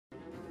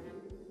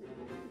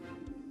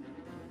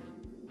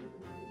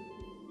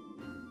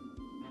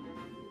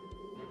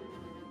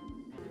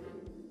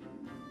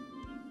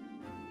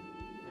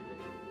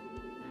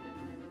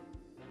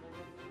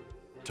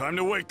Time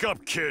to wake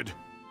up, kid.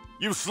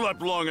 You've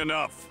slept long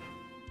enough.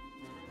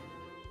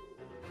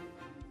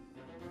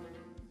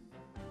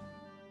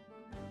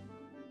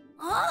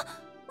 Huh?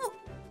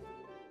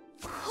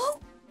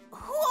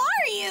 Who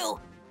are you?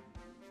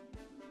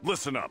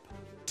 Listen up.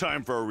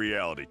 Time for a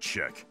reality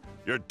check.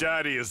 Your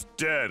daddy is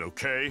dead,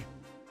 okay?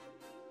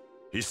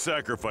 He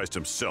sacrificed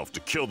himself to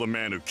kill the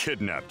man who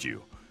kidnapped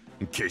you,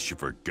 in case you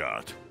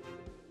forgot.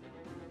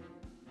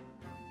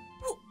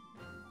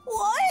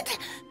 What?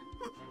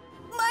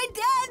 My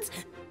dad's...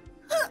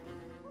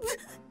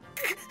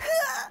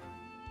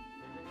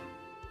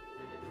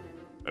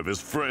 If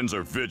his friends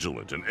are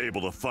vigilant and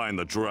able to find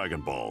the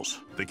Dragon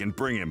Balls, they can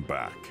bring him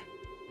back.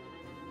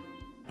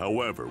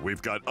 However,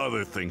 we've got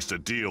other things to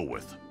deal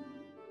with.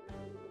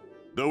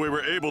 Though we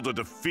were able to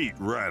defeat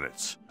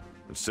Raditz,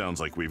 it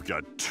sounds like we've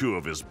got 2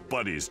 of his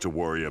buddies to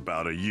worry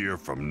about a year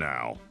from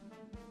now.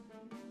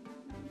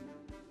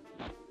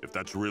 If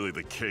that's really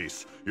the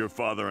case, your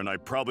father and I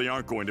probably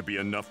aren't going to be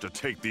enough to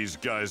take these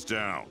guys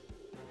down.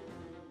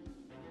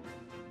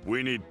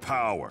 We need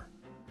power.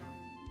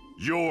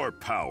 Your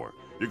power.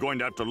 You're going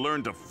to have to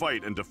learn to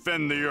fight and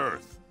defend the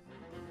Earth.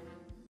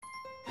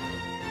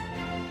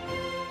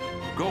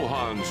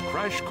 Gohan's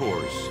Crash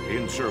Course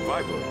in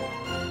Survival.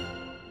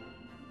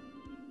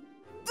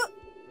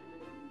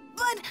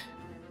 But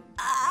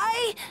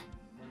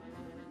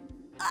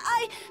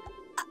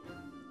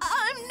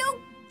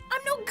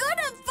I'm no good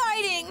at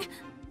fighting.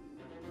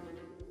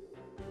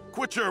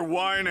 Quit your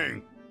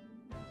whining.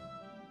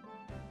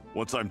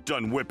 Once I'm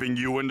done whipping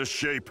you into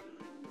shape,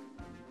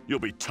 you'll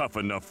be tough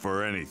enough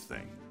for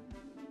anything.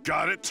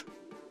 Got it?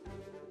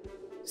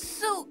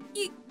 So,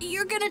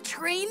 you're gonna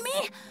train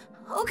me?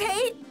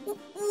 Okay, what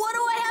do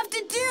I have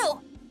to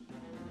do?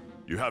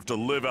 You have to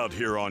live out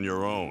here on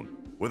your own,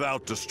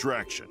 without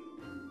distraction.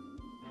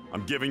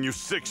 I'm giving you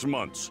 6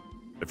 months.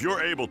 If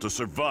you're able to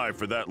survive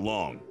for that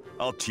long,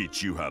 I'll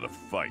teach you how to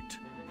fight.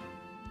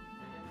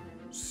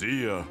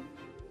 See ya.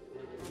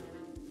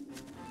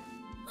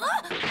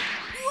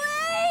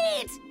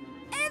 Wait!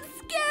 It's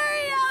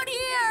scary out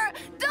here!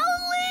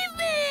 Don't leave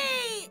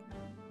me!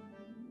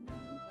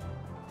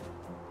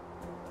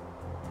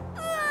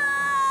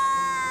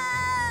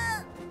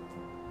 Ah!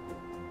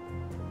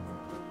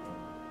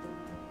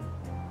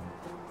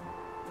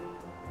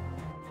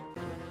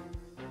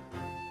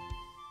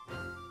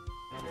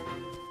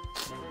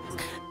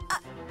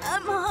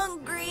 I'm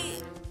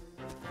hungry.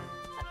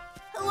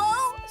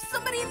 Hello?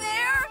 Somebody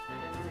there?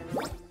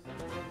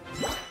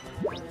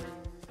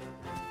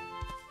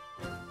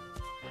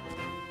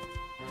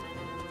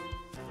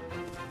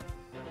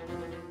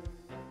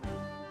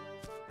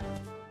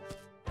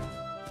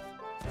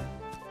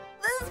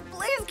 This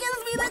place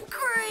gives me the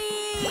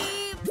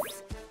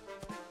creeps!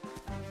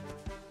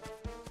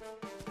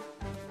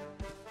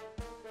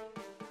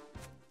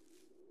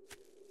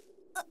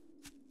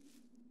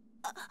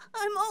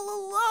 I'm all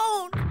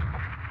alone.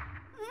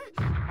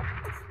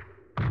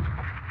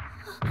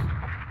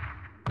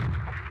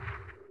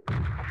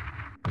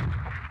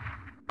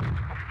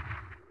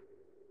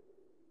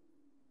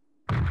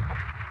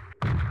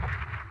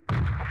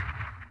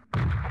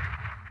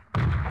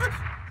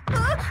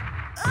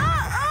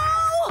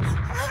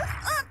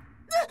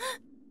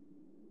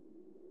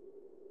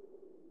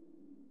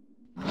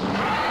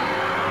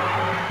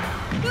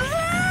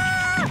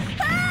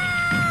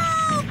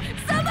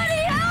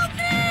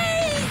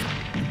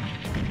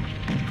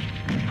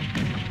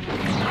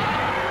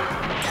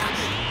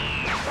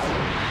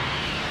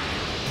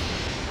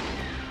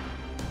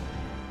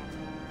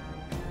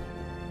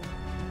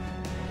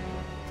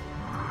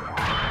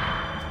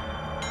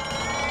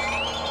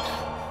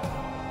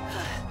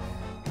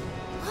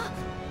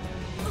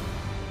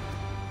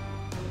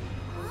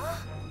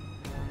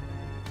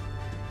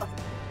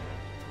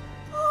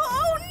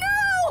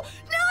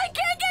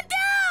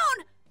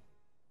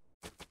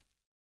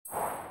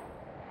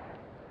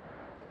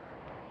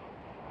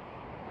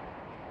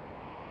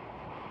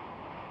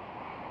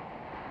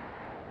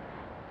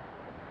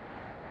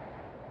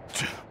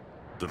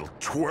 Little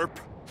twerp.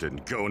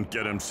 Didn't go and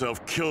get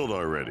himself killed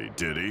already,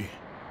 did he?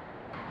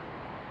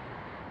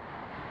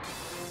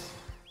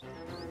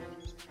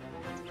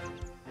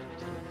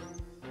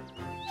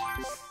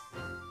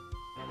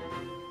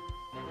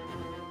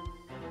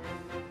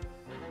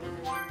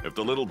 If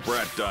the little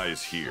brat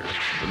dies here,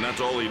 then that's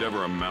all he'd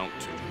ever amount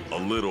to. A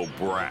little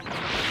brat.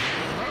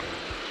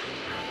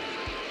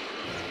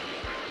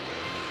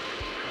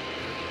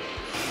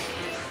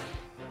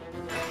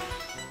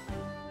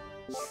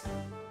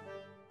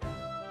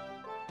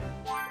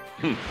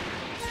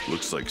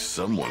 Looks like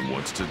someone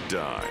wants to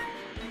die.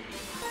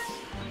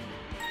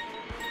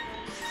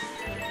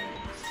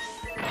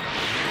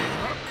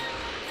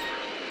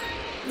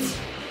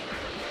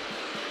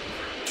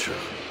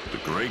 The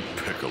great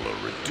Piccolo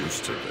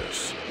reduced to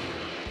this.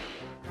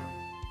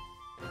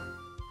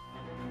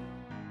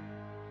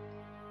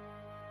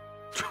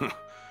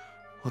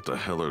 What the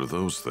hell are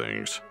those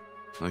things?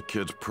 That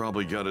kid's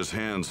probably got his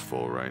hands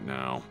full right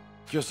now.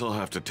 Guess I'll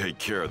have to take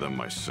care of them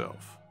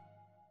myself.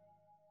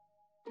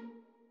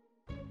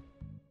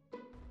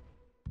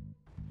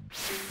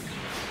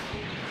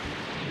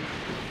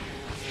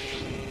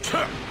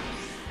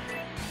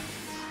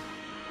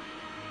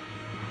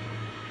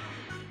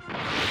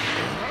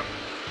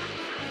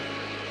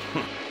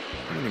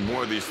 How many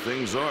more of these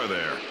things are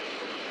there?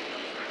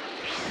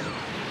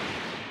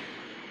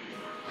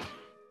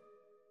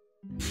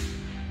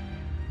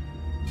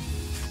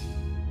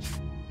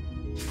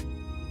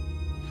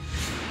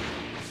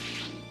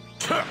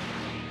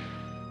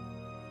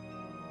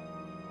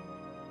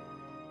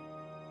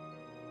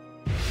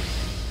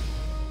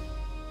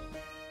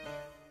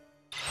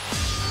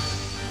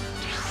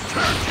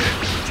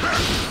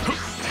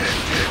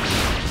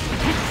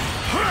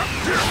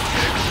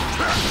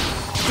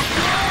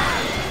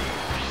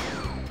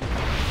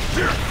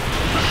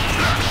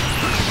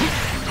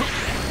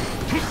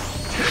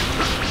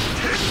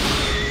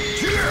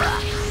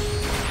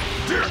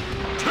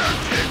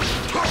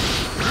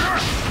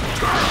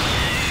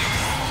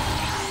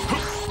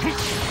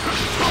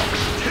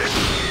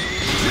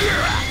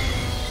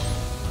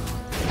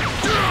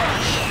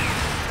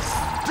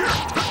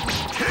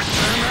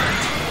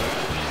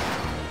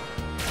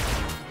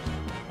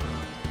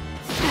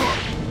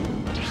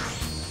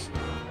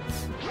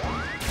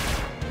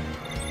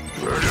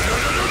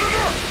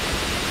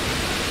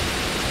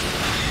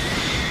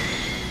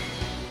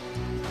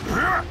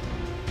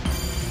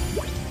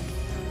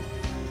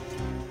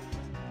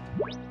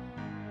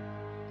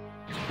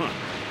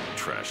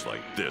 Trash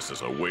like this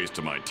is a waste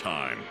of my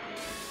time.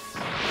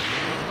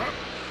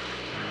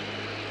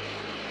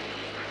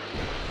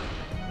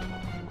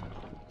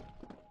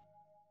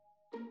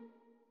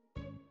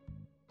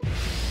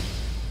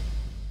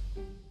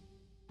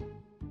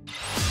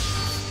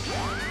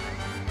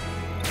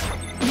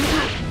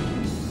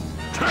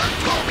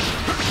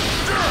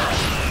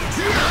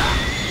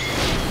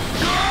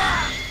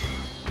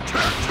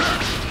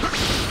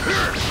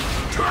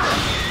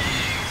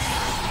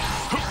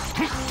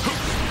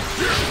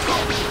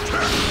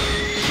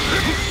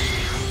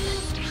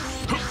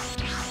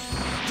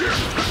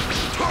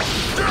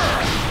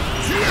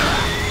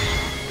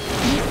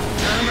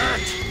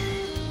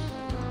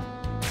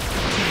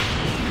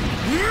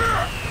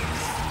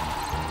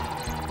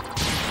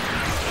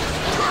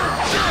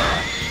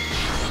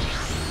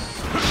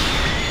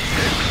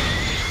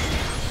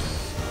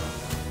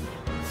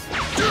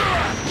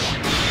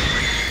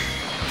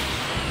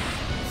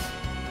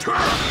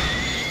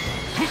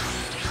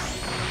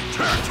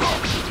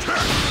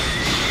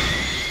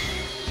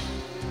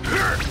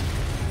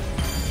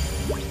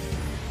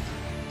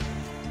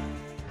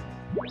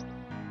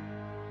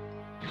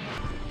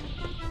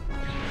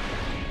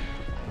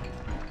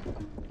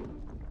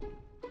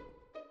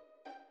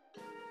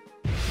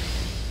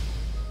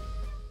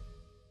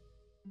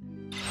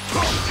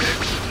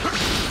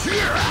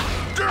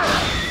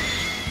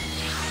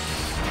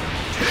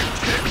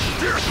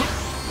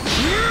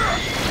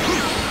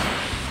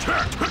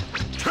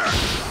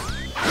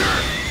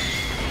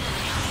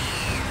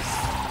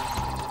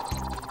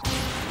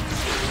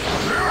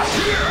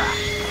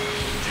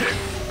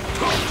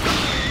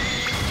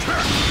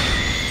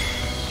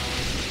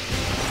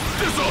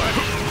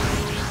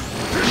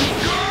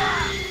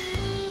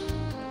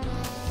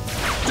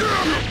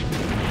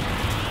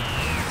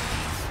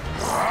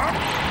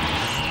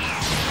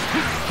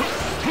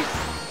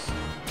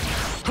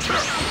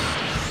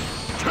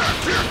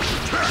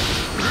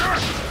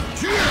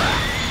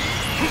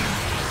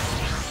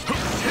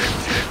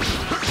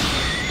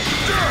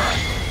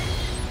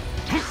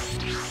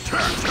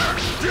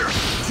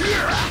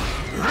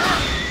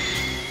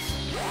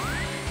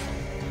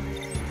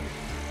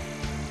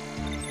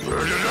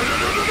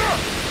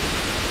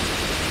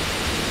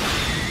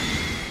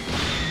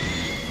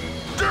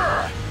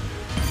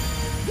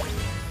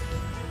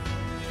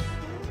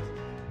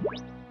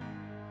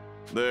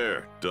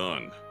 There,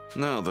 done.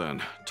 Now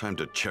then, time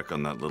to check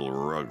on that little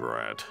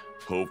rugrat.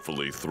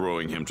 Hopefully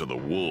throwing him to the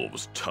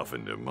wolves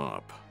toughened him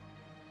up.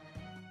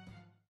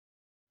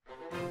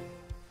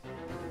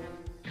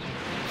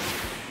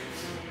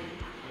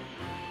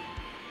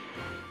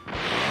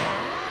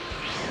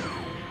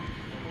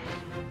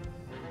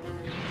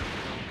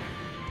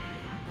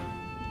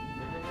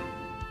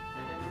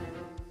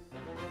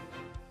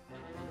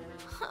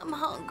 I'm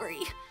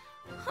hungry.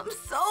 I'm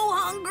so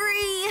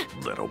hungry.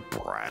 Little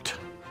brat.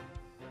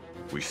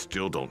 We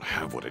still don't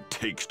have what it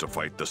takes to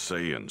fight the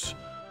Saiyans.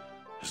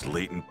 His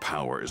latent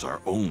power is our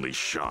only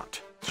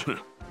shot.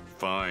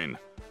 Fine.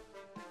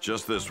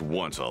 Just this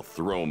once, I'll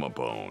throw him a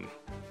bone.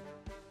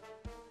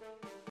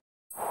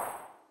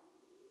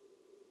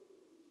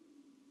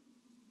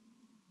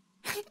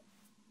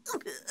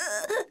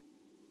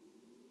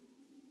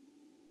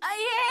 I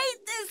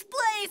hate this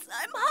place.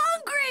 I'm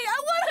hungry. I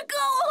want to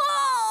go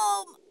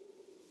home.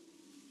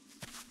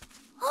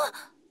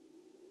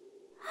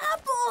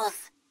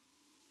 Apples.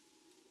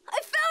 I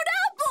found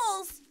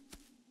apples.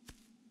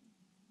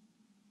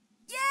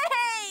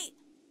 Yay!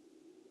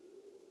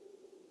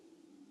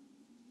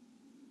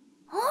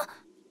 Huh?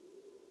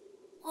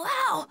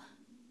 Wow.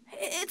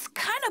 It's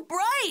kind of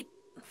bright.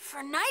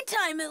 For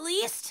nighttime, at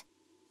least.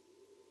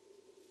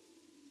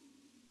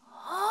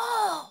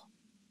 Oh.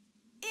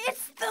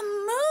 It's the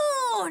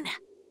moon!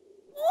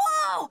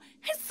 Whoa!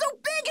 It's so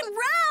big and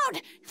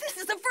round! This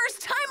is the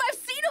first time I've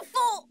seen a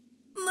full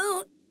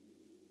moon.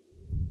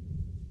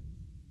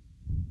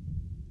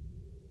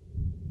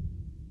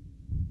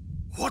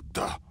 What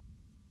the?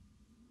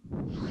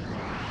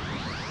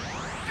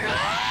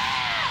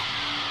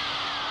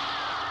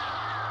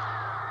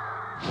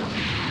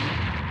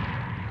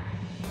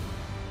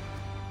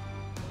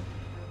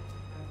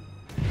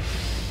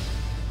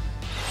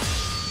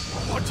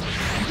 What?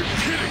 You're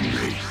kidding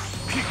me!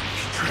 He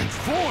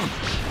transformed!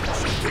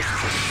 So this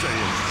is a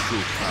Saiyan's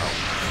true power.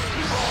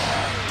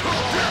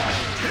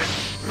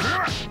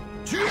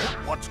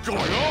 What's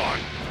going on?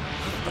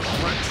 The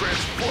threat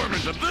transformed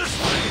into this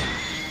thing!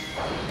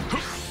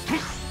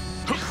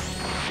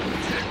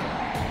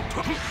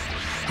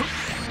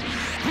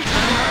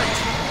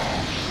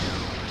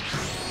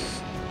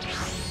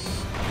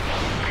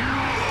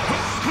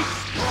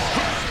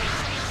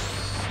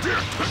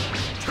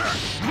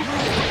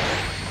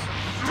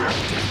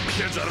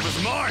 Kid's out of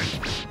his mind!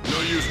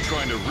 No use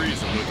trying to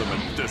reason with him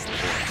at this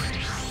point.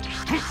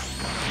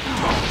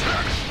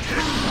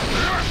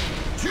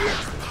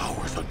 His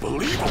power's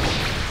unbelievable!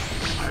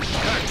 My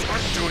attacks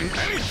aren't doing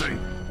anything!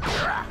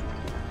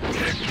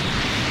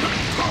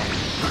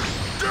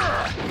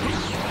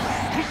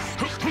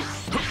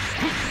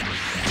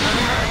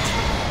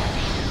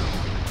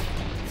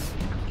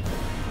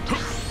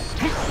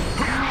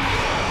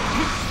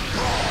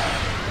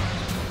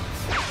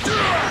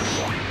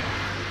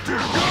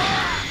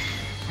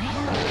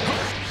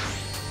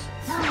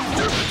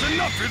 That's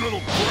enough, you little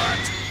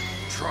brat!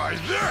 Try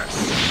this!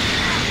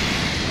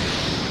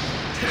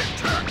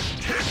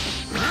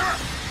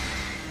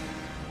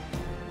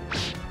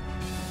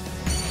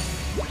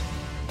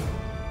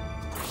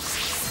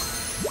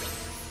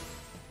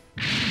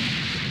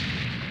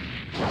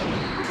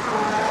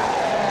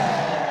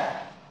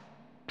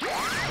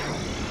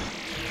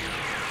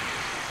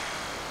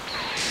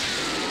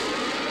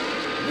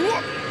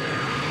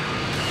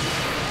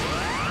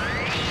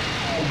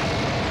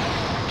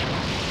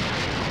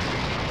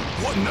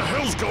 What in the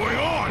hell's going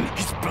on?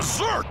 He's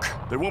berserk!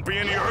 There won't be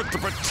any Earth to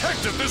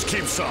protect if this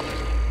keeps up!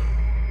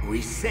 We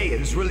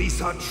Saiyans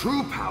release our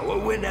true power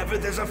whenever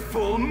there's a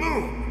full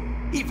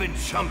moon. Even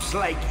chumps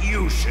like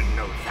you should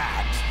know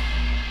that.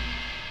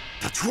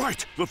 That's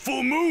right! The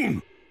full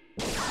moon!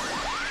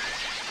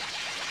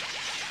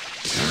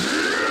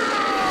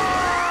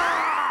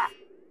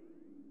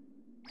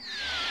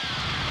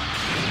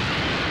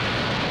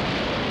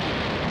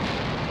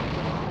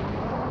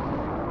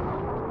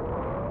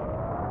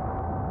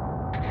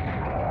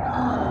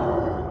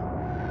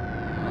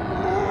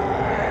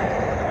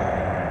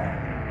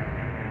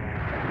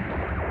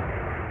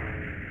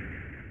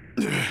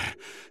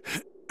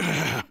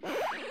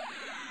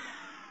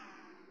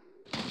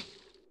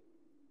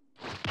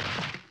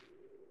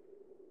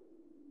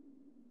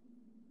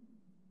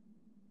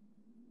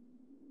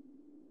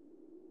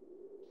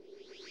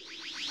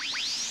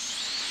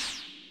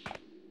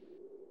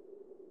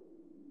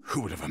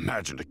 Who would have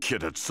imagined a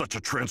kid had such a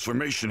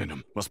transformation in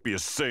him? Must be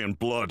his Saiyan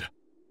blood.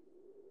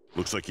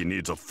 Looks like he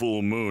needs a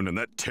full moon and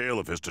that tail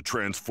of his to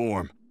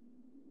transform.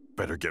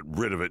 Better get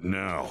rid of it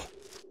now.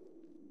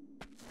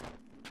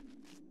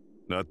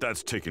 Now that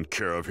that's taken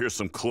care of, here's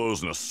some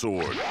clothes and a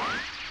sword.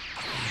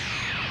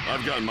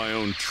 I've got my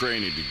own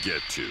training to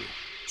get to,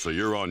 so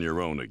you're on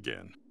your own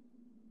again.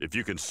 If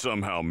you can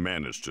somehow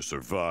manage to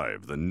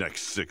survive the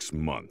next 6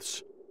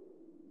 months,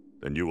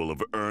 then you will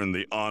have earned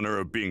the honor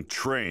of being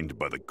trained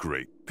by the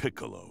great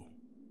Piccolo.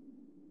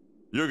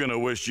 You're gonna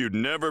wish you'd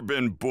never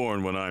been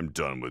born when I'm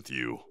done with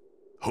you.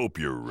 Hope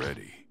you're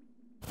ready.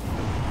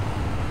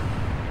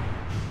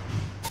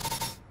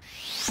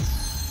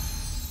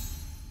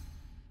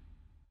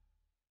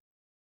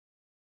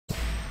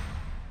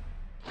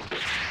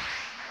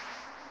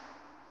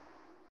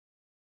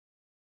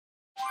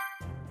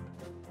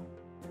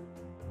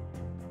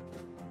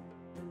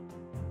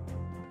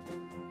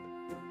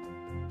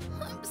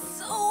 I'm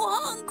so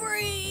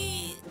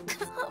hungry.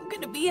 I'm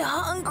gonna be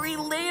hungry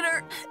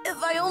later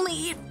if I only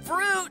eat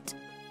fruit.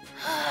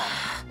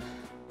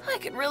 I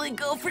could really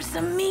go for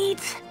some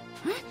meat.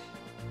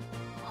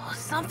 Oh,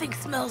 something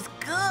smells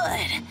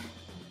good.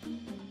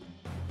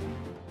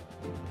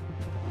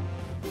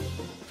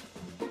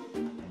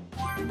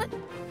 But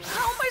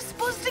how am I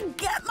supposed to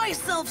get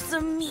myself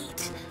some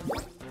meat?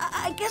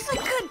 I guess I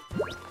could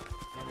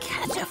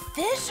catch a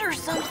fish or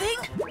something.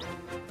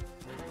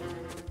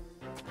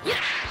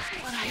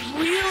 What I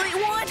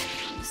really want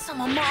is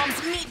some of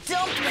Mom's meat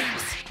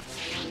dumplings.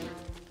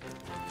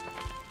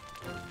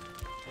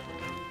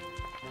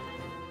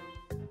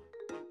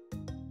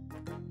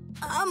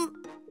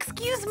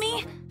 Excuse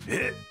me?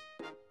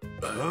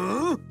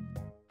 Huh?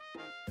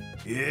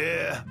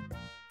 Yeah.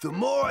 The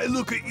more I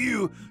look at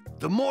you,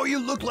 the more you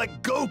look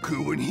like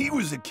Goku when he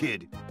was a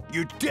kid.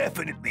 You're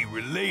definitely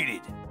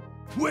related.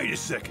 Wait a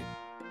second.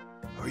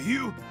 Are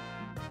you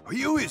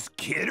his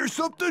kid or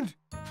something?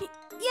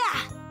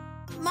 Yeah.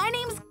 My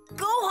name's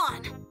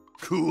Gohan.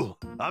 Cool.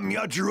 I'm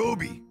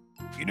Yajirobe.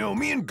 You know,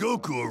 me and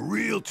Goku are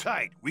real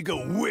tight. We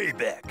go way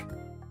back.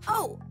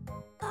 Oh,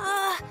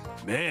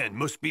 Man,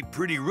 must be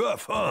pretty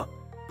rough, huh?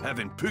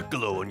 Having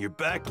Piccolo on your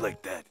back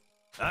like that.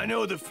 I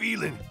know the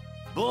feeling.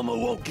 Bulma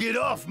won't get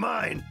off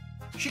mine.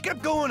 She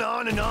kept going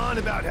on and on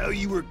about how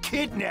you were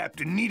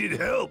kidnapped and needed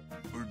help,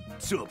 or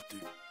something.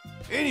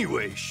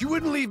 Anyway, she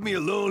wouldn't leave me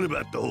alone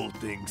about the whole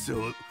thing,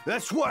 so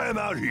that's why I'm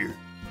out here.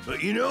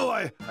 But you know,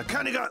 I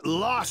kinda got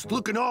lost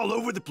looking all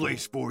over the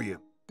place for you.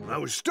 I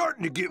was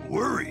starting to get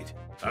worried.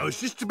 I was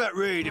just about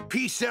ready to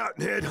peace out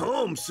and head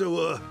home,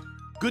 so,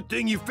 good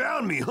thing you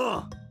found me,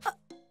 huh?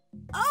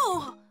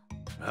 oh,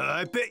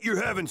 I bet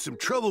you're having some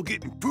trouble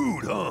getting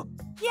food, huh?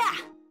 yeah.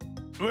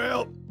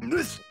 Well,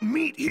 this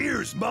meat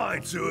here's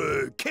mine,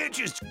 so can't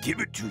just give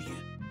it to you.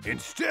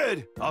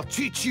 Instead, I'll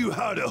teach you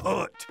how to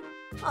hunt.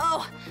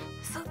 Oh,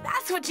 so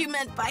that's what you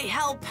meant by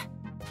help.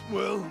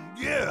 Well,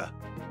 yeah.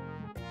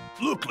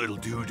 Look, little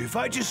dude, if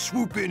I just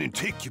swoop in and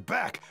take you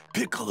back,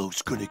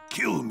 Piccolo's gonna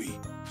kill me.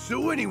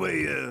 So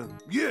anyway,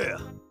 yeah,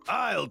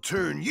 I'll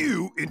turn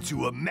you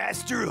into a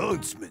master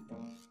huntsman.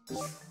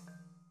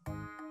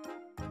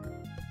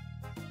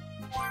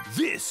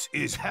 This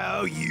is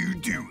how you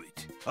do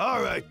it.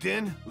 All right,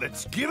 then,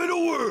 let's give it a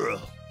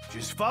whirl.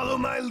 Just follow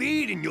my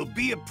lead and you'll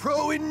be a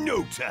pro in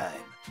no time.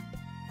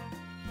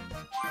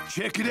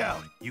 Check it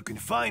out. You can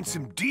find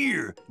some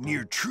deer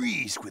near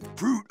trees with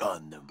fruit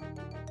on them.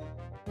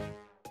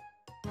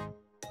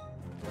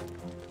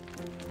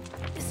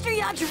 Mr.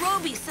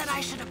 Yajirobe said I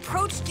should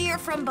approach deer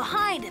from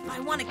behind if I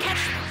want to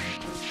catch them.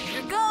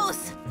 Here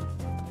goes.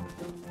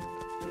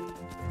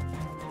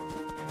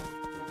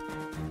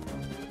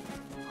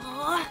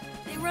 Aw,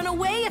 they run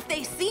away if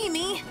they see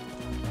me.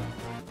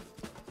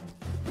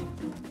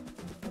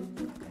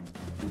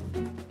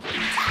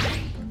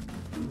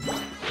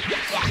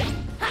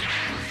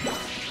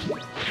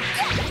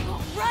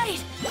 All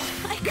right,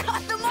 I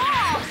got them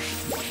all.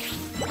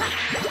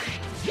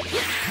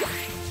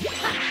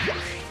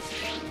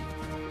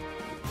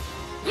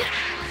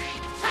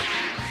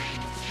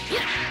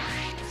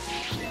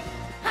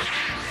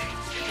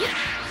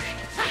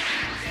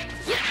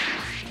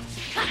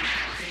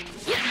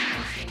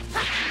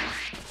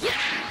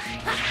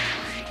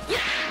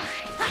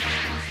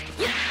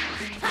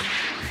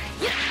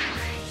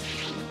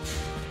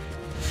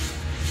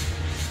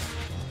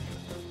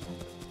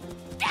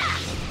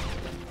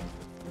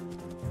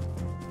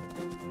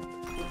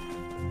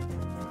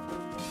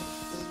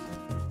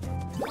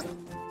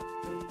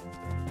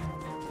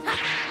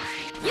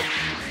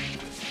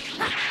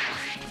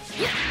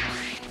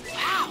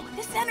 Wow,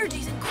 this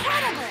energy's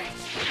incredible!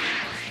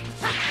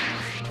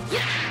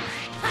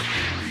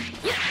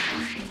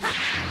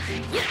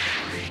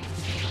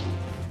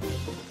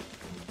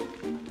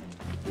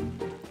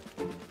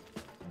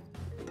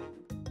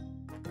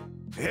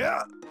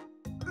 Yeah,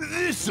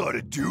 this ought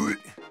to do it.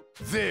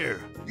 There,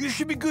 you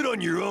should be good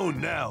on your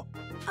own now.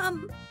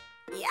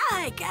 Yeah,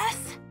 I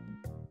guess.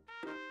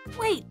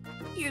 Wait,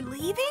 you're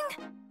leaving?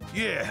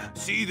 Yeah,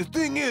 see, the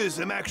thing is,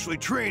 I'm actually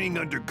training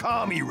under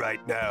Kami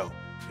right now.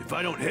 If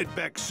I don't head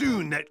back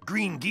soon, that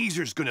green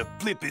geezer's gonna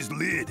flip his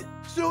lid.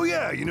 So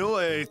yeah, you know,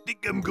 I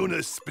think I'm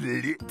gonna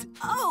split.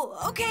 Oh,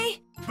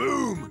 okay.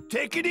 Boom!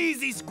 Take it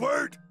easy,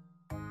 Squirt!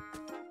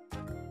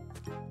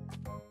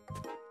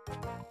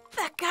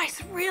 That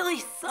guy's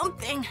really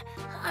something.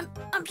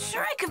 I'm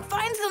sure I could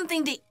find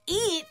something to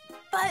eat,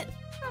 but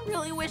I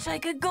really wish I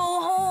could go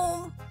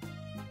home.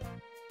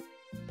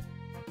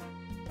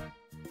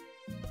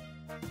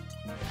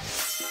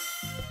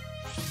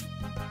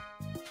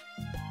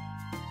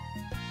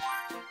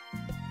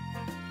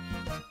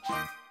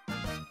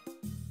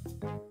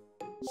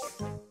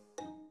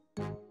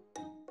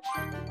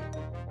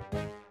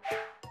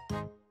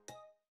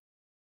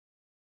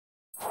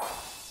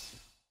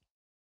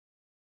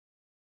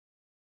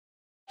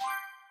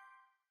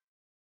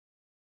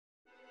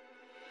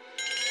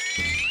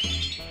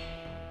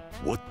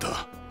 What the?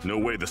 No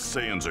way the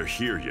Saiyans are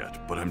here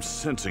yet, but I'm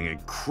sensing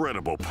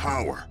incredible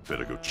power.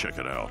 Better go check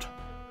it out.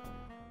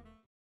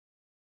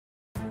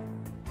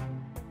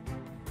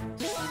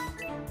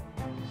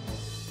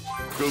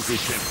 Goku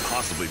can't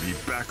possibly be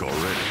back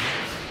already.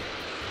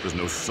 There's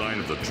no sign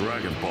of the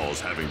Dragon Balls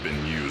having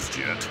been used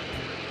yet.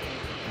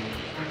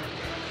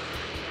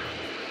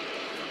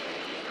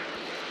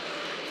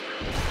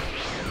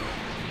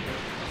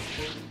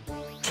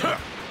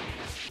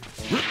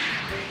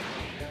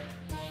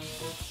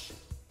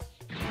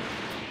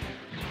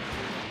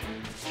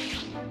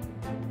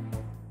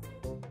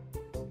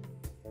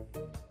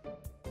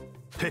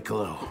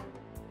 Piccolo.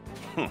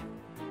 Huh.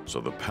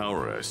 So the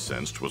power I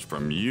sensed was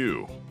from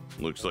you.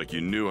 Looks like you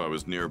knew I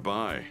was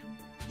nearby.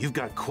 You've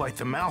got quite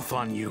the mouth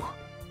on you.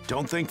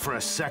 Don't think for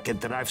a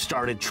second that I've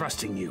started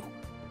trusting you.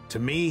 To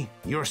me,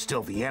 you're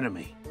still the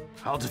enemy.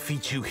 I'll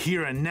defeat you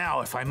here and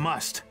now if I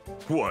must.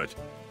 What?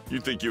 You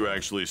think you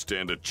actually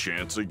stand a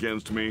chance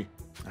against me?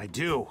 I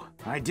do.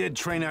 I did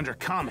train under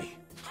Kami.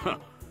 Huh.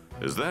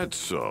 Is that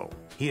so?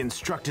 He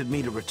instructed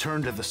me to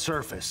return to the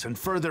surface and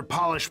further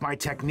polish my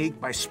technique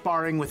by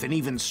sparring with an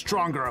even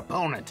stronger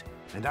opponent.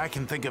 And I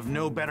can think of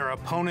no better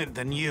opponent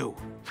than you.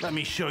 Let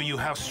me show you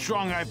how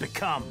strong I've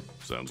become.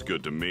 Sounds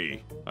good to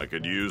me. I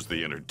could use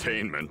the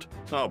entertainment.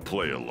 I'll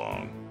play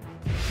along.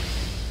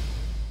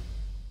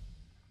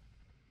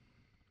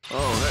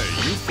 Oh, hey,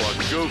 you fought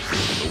Goku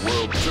in the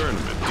World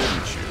Tournament,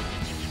 didn't you?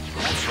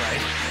 That's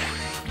right.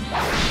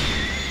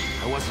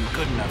 I wasn't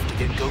good enough to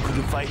get Goku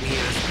to fight me at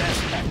his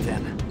best back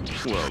then.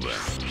 Well then, let's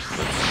see if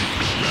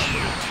you got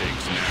what it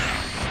takes now.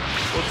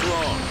 What's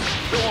wrong?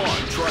 Go on,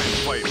 try and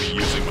fight me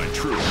using my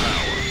true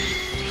power.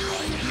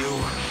 You...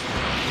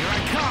 Here I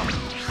come!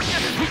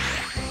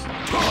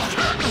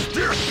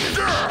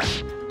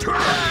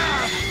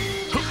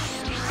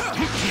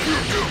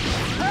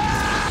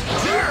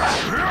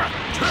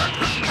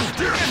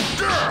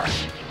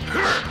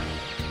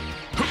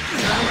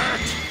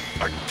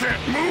 I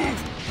can't move!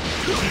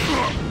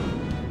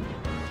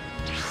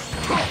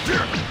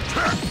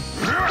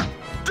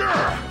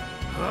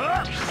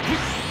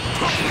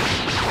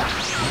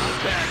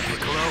 Bad,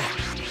 Piccolo.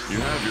 You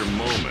have your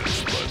moments,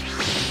 but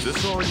is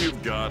this all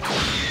you've got?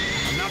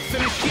 I'm not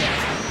finished yet!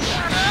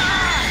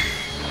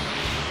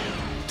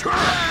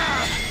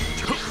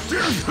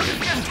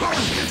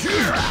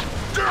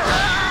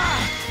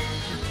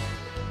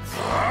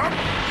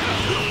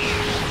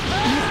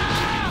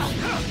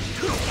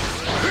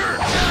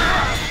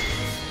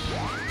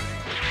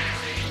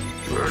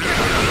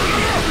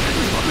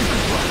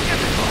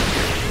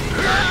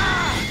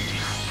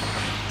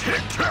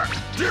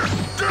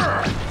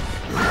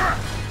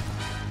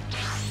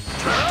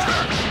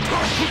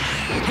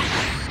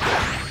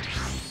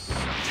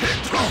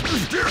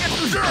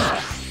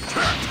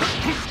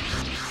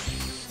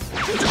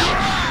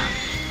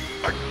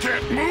 I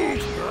can't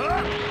move!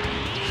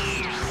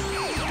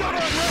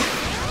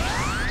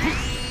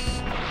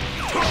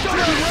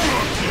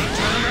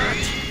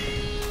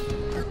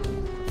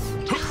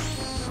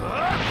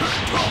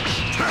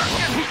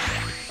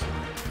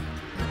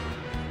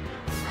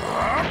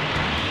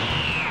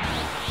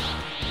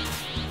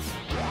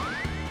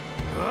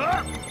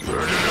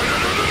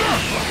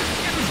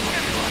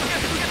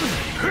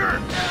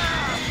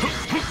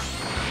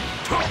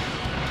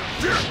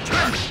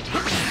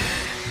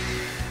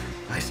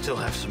 I still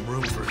have some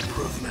room for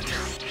improvement.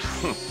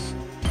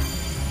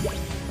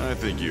 I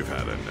think you've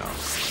had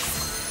enough.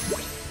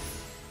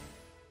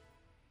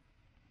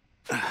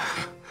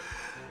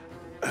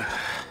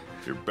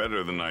 You're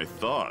better than I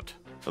thought.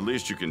 At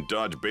least you can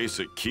dodge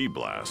basic ki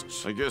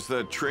blasts. I guess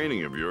that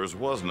training of yours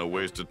wasn't a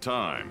waste of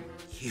time.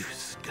 You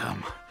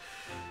scum.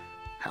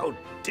 How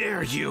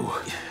dare you?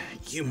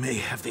 You may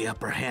have the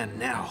upper hand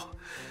now,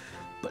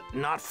 but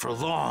not for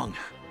long.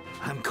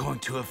 I'm going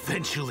to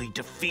eventually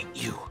defeat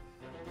you.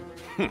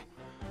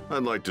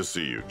 I'd like to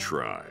see you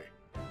try.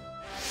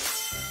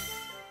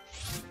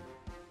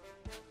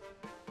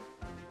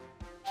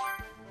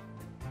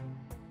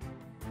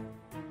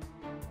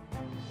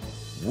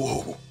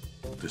 Whoa!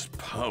 This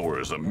power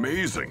is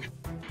amazing!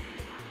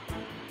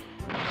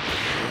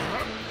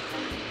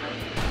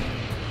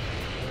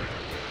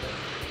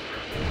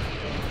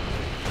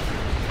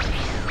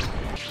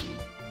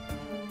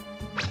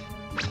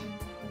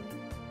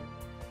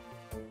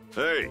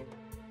 Hey!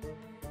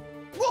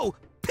 Whoa!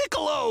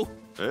 Piccolo!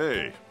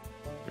 Hey!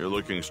 You're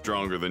looking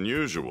stronger than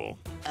usual.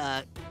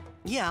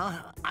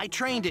 Yeah, I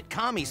trained at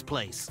Kami's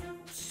place.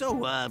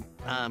 So,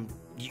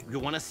 you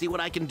want to see what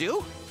I can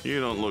do?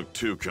 You don't look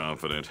too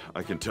confident.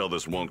 I can tell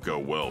this won't go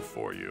well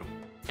for you.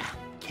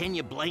 Can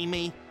you blame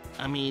me?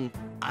 I mean,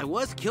 I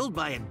was killed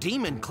by a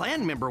demon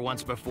clan member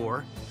once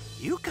before.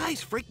 You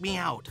guys freaked me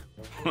out.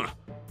 Huh,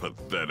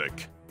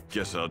 pathetic.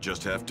 Guess I'll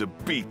just have to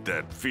beat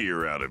that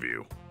fear out of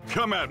you.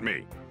 Come at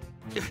me!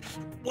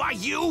 Why,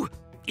 you?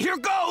 Here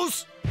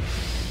goes!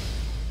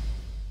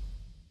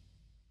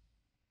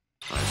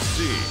 I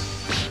see.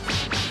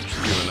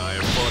 You and I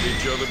have fought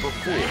each other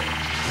before.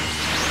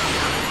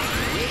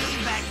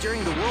 Way back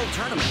during the World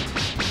Tournament.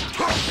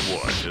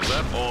 What? Is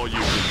that all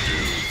you can do?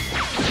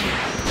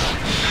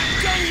 Not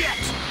done yet!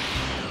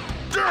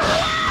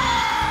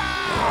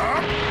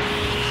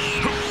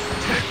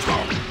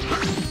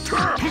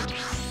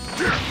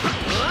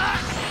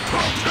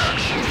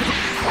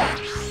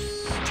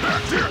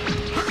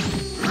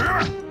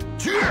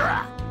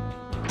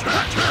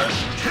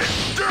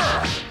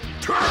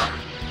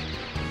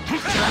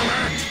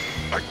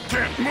 I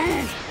can't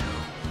move!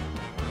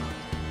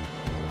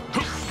 Do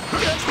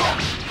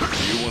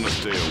you want to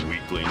stay a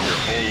weakling your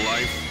whole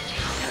life?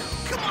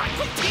 Come on,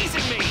 quit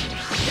teasing me!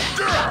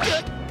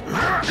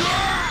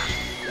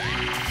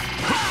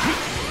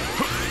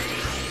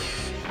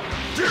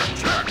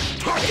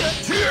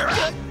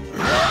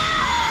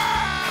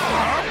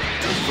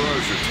 As far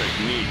as your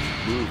technique,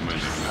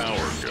 movement, and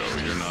power go,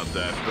 you're not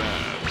that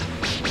bad.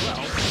 Well,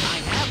 I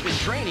have been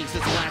training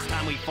since the last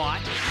time we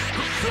fought.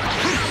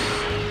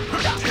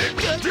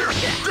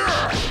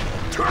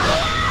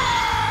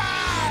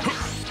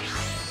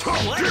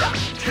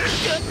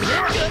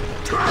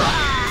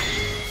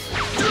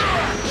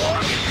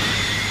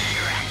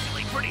 You're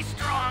actually pretty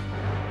strong.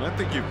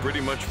 think you've pretty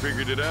much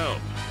figured it out.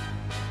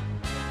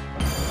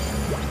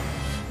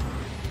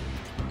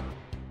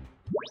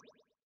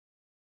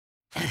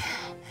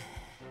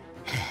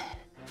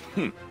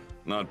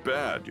 Not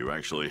bad. You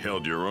actually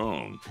held your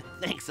own.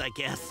 Thanks, I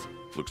guess.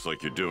 Looks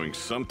like you're doing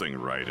something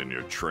right in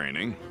your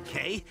training.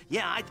 Okay,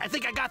 yeah, I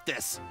think I got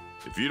this.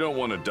 If you don't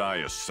want to die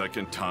a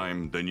second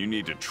time, then you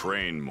need to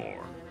train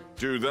more.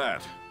 Do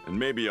that, and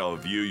maybe I'll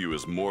view you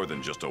as more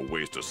than just a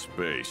waste of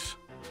space.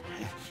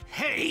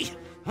 Hey,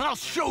 I'll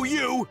show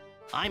you!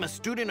 I'm a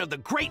student of the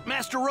great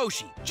Master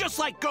Roshi, just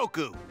like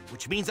Goku,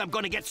 which means I'm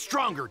gonna get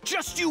stronger.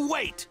 Just you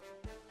wait!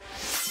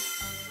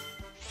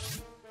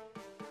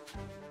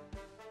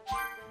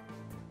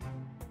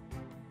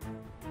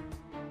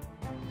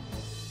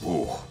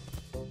 Ooh,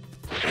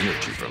 the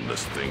energy from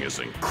this thing is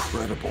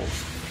incredible.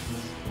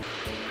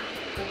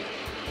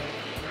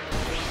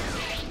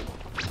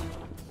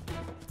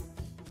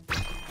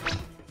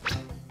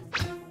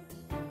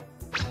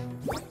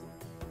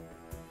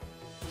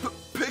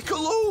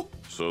 Piccolo?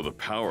 So the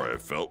power I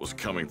felt was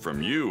coming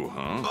from you,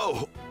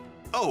 huh?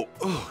 Oh,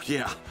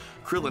 yeah.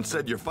 Krillin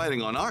said you're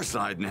fighting on our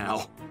side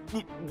now.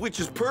 Which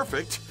is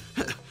perfect.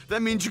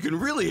 That means you can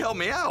really help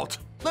me out.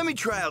 Let me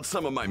try out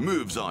some of my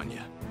moves on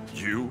you.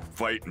 You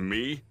fight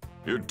me?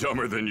 You're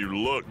dumber than you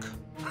look.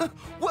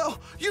 Well,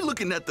 you're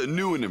looking at the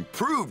new and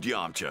improved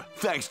Yamcha,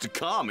 thanks to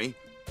Kami.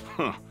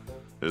 Huh.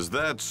 Is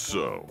that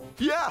so?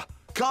 Yeah,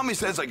 Kami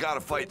says I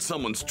gotta fight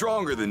someone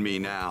stronger than me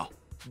now.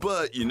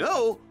 But, you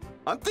know,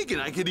 I'm thinking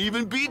I could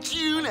even beat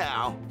you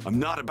now. I'm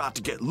not about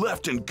to get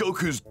left in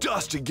Goku's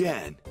dust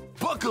again.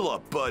 Buckle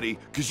up, buddy,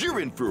 because you're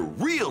in for a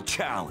real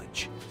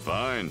challenge.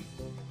 Fine,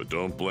 but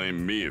don't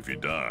blame me if you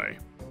die.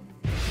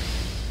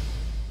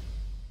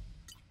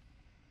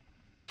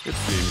 It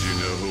seems you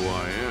know who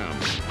I am.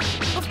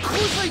 Of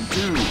course I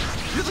do.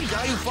 You're the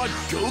guy who fought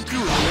Goku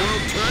in the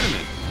World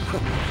Tournament.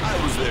 I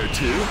was there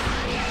too.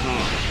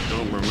 Huh,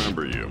 don't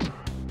remember you.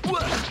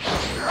 What?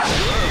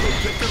 Whoa,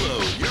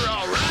 Piccolo, you're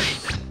all right.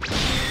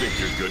 Think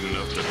you're good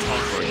enough to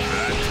talk like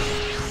that?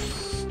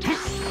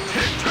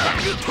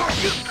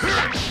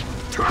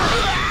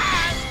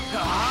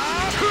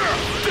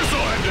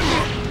 This'll end it!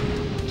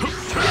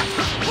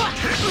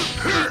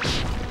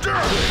 I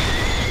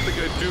think I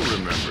do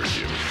remember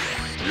you.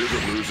 You're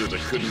the loser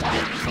that couldn't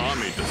beat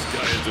Kami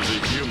disguised as a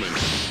human.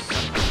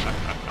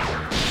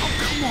 Oh,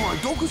 come on,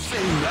 don't go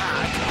saying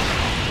that.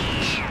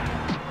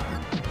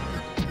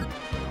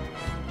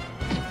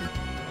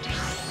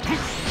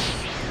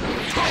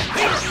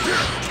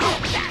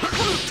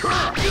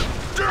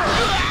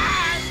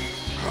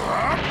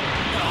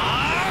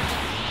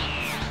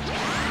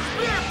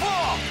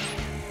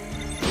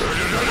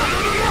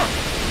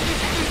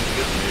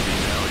 Maybe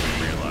now you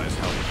realize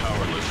how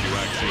powerless you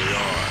actually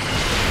are.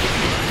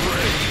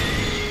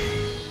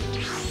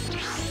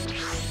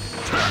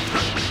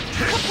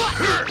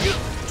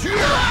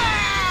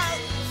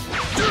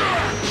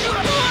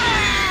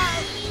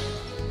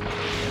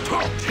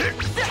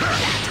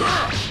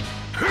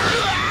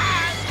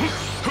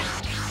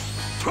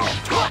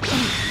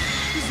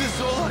 Is this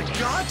all I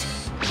got?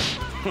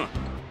 Huh.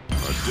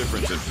 A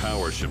difference in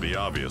power should be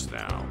obvious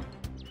now.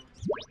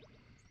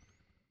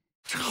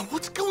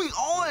 What's going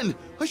on?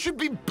 I should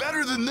be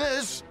better than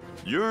this.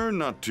 You're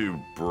not too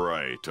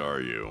bright,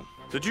 are you?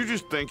 Did you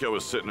just think I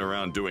was sitting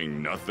around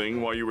doing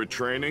nothing while you were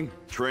training?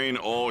 Train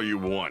all you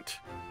want,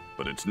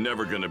 but it's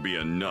never gonna be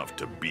enough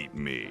to beat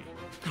me.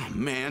 Oh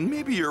man,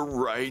 maybe you're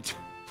right.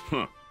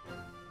 Huh.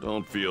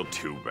 Don't feel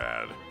too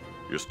bad.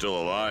 You're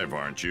still alive,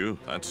 aren't you?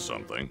 That's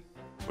something.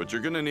 But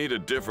you're gonna need a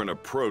different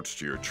approach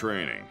to your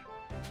training.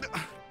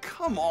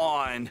 Come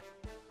on.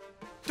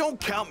 Don't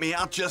count me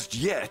out just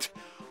yet.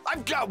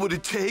 I've got what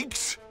it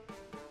takes.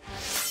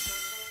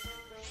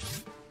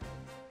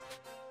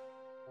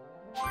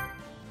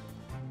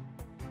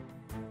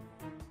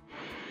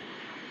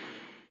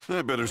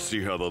 I better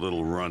see how the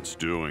little runt's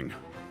doing.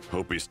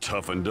 Hope he's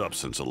toughened up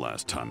since the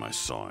last time I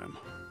saw him.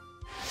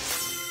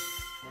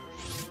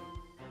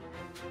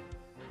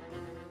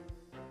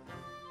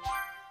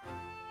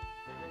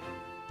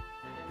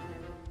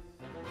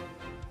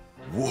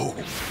 Whoa!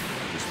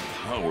 This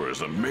power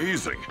is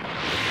amazing!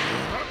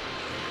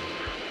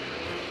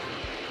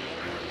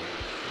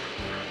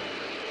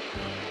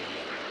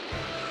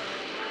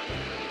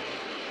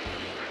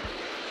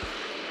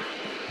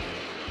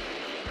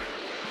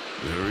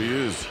 There he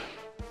is.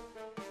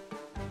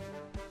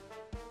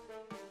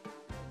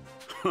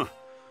 Huh.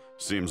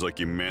 Seems like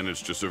you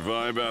managed to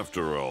survive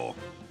after all.